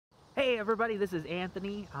Hey everybody, this is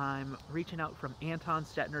Anthony. I'm reaching out from Anton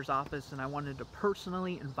Stetner's office, and I wanted to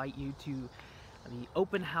personally invite you to the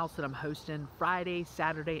open house that I'm hosting Friday,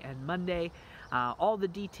 Saturday, and Monday. All the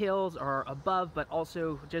details are above, but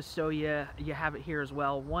also just so you have it here as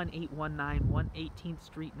well. 1819 118th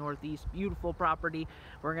Street Northeast, beautiful property.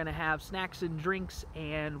 We're gonna have snacks and drinks,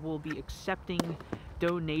 and we'll be accepting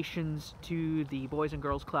donations to the Boys and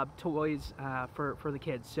Girls Club toys for the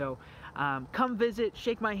kids. So come visit,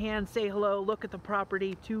 shake my hand, say hello, look at the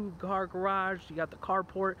property, 2-car garage. You got the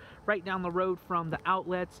carport right down the road from the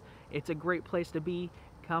outlets. It's a great place to be.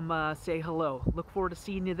 Come say hello. Look forward to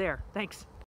seeing you there. Thanks.